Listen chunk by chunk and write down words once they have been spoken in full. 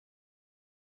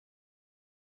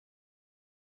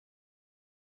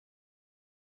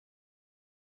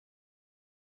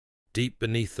Deep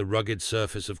beneath the rugged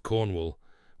surface of Cornwall,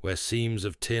 where seams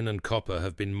of tin and copper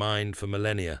have been mined for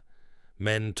millennia,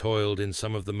 men toiled in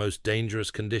some of the most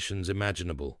dangerous conditions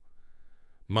imaginable.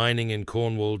 Mining in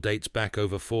Cornwall dates back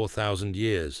over 4,000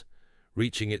 years,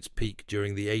 reaching its peak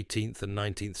during the 18th and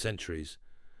 19th centuries,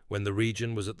 when the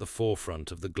region was at the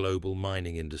forefront of the global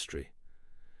mining industry.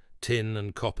 Tin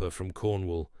and copper from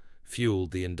Cornwall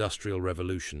fueled the Industrial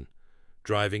Revolution,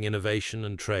 driving innovation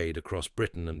and trade across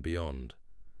Britain and beyond.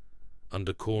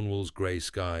 Under Cornwall's grey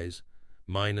skies,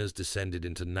 miners descended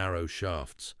into narrow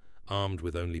shafts, armed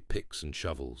with only picks and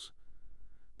shovels.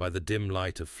 By the dim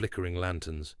light of flickering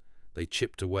lanterns, they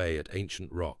chipped away at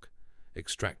ancient rock,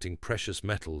 extracting precious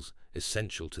metals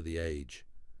essential to the age.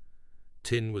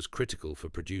 Tin was critical for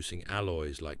producing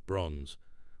alloys like bronze,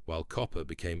 while copper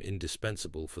became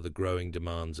indispensable for the growing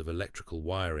demands of electrical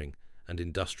wiring and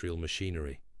industrial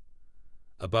machinery.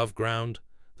 Above ground,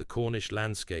 the Cornish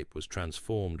landscape was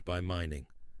transformed by mining.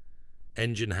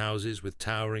 Engine houses with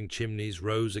towering chimneys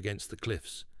rose against the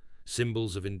cliffs,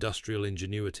 symbols of industrial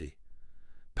ingenuity.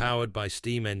 Powered by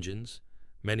steam engines,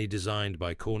 many designed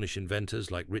by Cornish inventors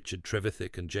like Richard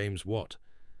Trevithick and James Watt,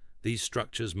 these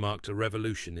structures marked a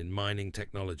revolution in mining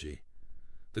technology.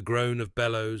 The groan of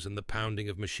bellows and the pounding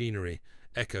of machinery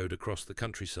echoed across the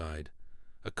countryside,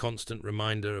 a constant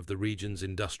reminder of the region's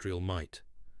industrial might.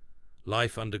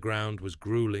 Life underground was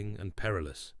grueling and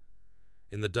perilous.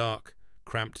 In the dark,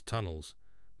 cramped tunnels,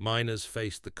 miners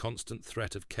faced the constant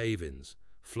threat of cave-ins,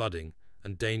 flooding,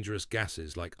 and dangerous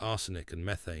gases like arsenic and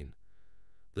methane.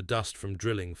 The dust from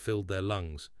drilling filled their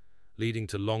lungs, leading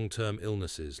to long-term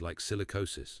illnesses like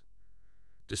silicosis.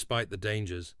 Despite the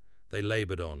dangers, they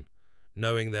labored on,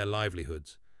 knowing their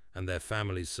livelihoods and their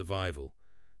families' survival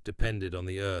depended on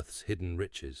the earth's hidden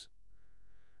riches.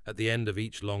 At the end of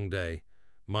each long day,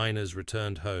 miners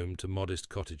returned home to modest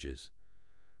cottages.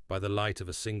 By the light of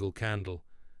a single candle,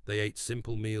 they ate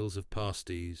simple meals of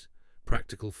pasties,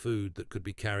 practical food that could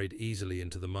be carried easily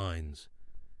into the mines.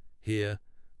 Here,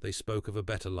 they spoke of a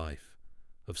better life,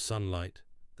 of sunlight,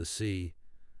 the sea,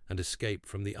 and escape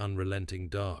from the unrelenting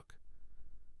dark.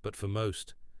 But for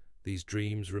most, these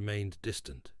dreams remained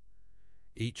distant.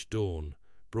 Each dawn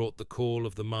brought the call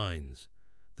of the mines,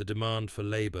 the demand for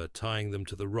labor tying them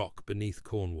to the rock beneath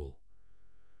Cornwall.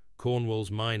 Cornwall's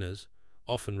miners,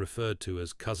 often referred to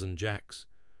as Cousin Jacks,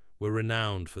 were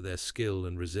renowned for their skill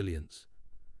and resilience.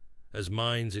 As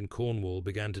mines in Cornwall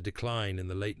began to decline in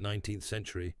the late 19th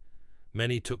century,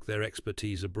 many took their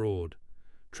expertise abroad,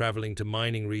 traveling to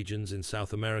mining regions in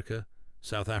South America,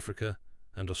 South Africa,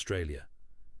 and Australia.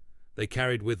 They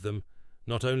carried with them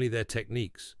not only their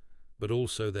techniques, but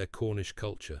also their Cornish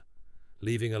culture,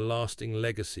 leaving a lasting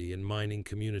legacy in mining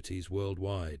communities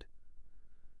worldwide.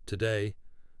 Today,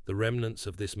 the remnants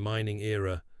of this mining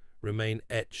era remain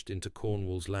etched into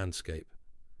Cornwall's landscape.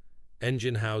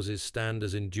 Engine houses stand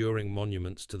as enduring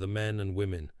monuments to the men and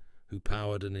women who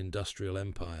powered an industrial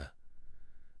empire.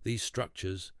 These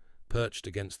structures, perched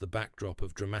against the backdrop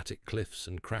of dramatic cliffs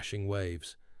and crashing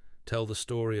waves, tell the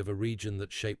story of a region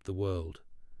that shaped the world.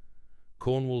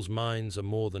 Cornwall's mines are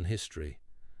more than history.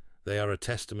 They are a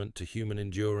testament to human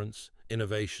endurance,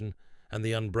 innovation, and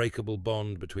the unbreakable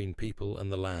bond between people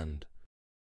and the land.